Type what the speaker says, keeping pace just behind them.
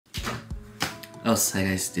Oh, hi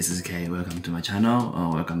guys, this is Kay. Welcome to my channel,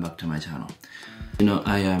 or welcome back to my channel. You know,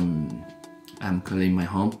 I'm currently in my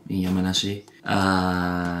home in Yamanashi.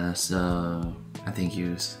 So I think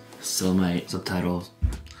you saw my subtitles.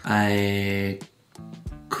 I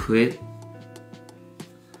quit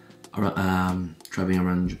traveling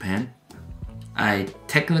around Japan. I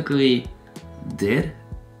technically did,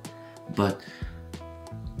 but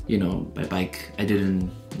you know, by bike. I didn't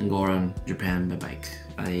go around Japan by bike.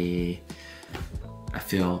 I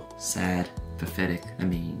feel sad, pathetic. I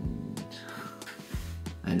mean,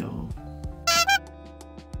 I know.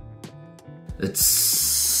 It's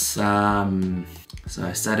so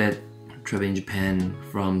I started traveling Japan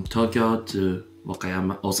from Tokyo to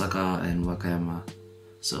Osaka and Wakayama.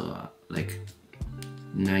 So like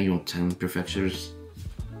 9 or 10 prefectures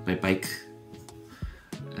by bike.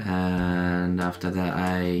 And after that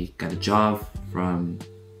I got a job in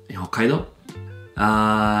Hokkaido.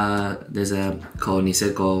 There's a called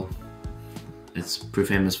Niseko. It's pretty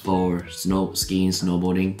famous for skiing,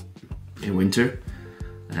 snowboarding in winter,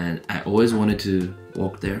 and I always wanted to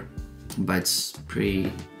work there, but it's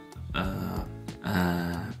pretty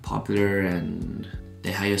popular and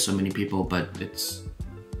they hire so many people, but it's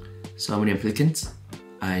so many applicants.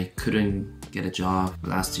 I couldn't get a job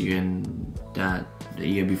last year and the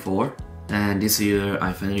year before, and this year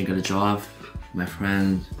I finally got a job. My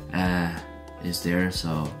friend is there,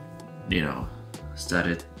 so you know,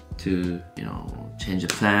 started to change the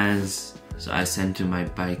plans. So I sent my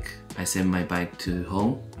bike to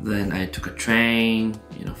home. Then I took a train,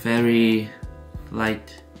 ferry,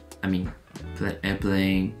 flight. I mean,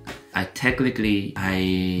 airplane.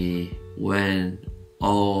 I went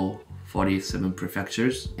all 47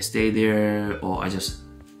 prefectures. I stayed there, or I just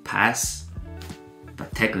passed.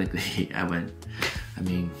 But technically, I went. I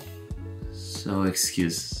mean, so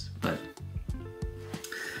excuse, but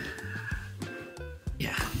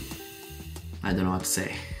yeah, I don't know what to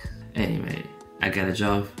say. Anyway, I got a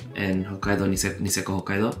job in Hokkaido, Niseko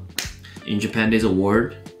Hokkaido. In Japan, there's a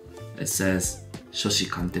word. It says shoshi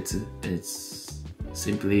kantetsu. It's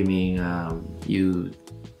simply mean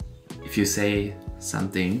if you say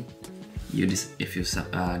something, if you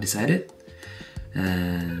decided,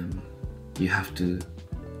 you have to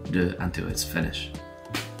do it until it's finished.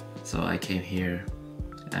 So I came here,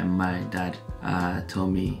 and my dad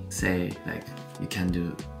told me, say like, you can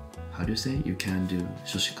do, how do you say? You can do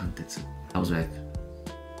shoshi kantetsu. I was like,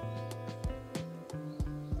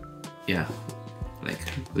 yeah, like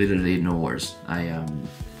literally no words.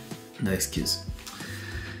 No excuse.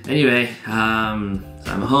 Anyway, so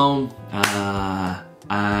I'm home. I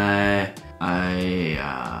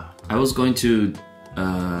was going to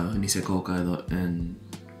Niseko Hokkaido in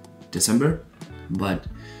December, but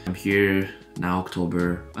I'm here now,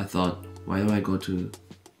 October. I thought, why don't I go to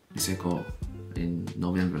Niseko in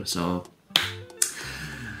November? So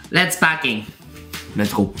let's packing.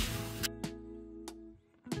 Let's go.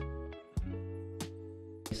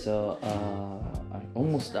 So I'm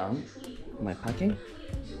almost done my packing.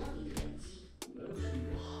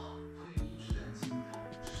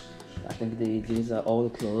 I think these are all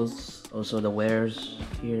the clothes, also the wares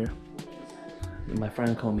here. My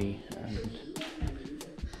friend called me, and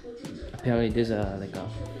apparently there's like a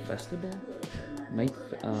festival,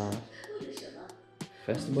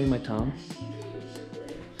 festival in my town.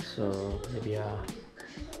 So maybe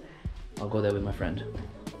I'll go there with my friend.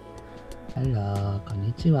 Hello,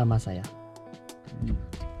 konnichiwa, Masaya.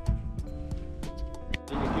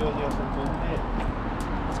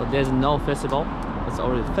 So there's no festival, it's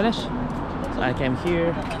already finished. So I came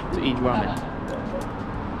here to eat ramen.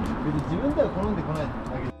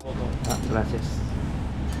 Gracias.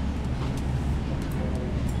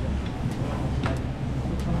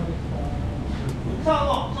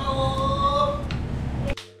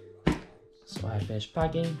 So I finished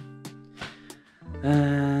packing.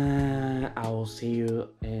 I will see you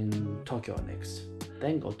in Tokyo next.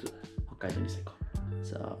 Then go to Hokkaido Niseko.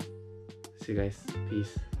 So see you guys.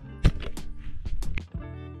 Peace.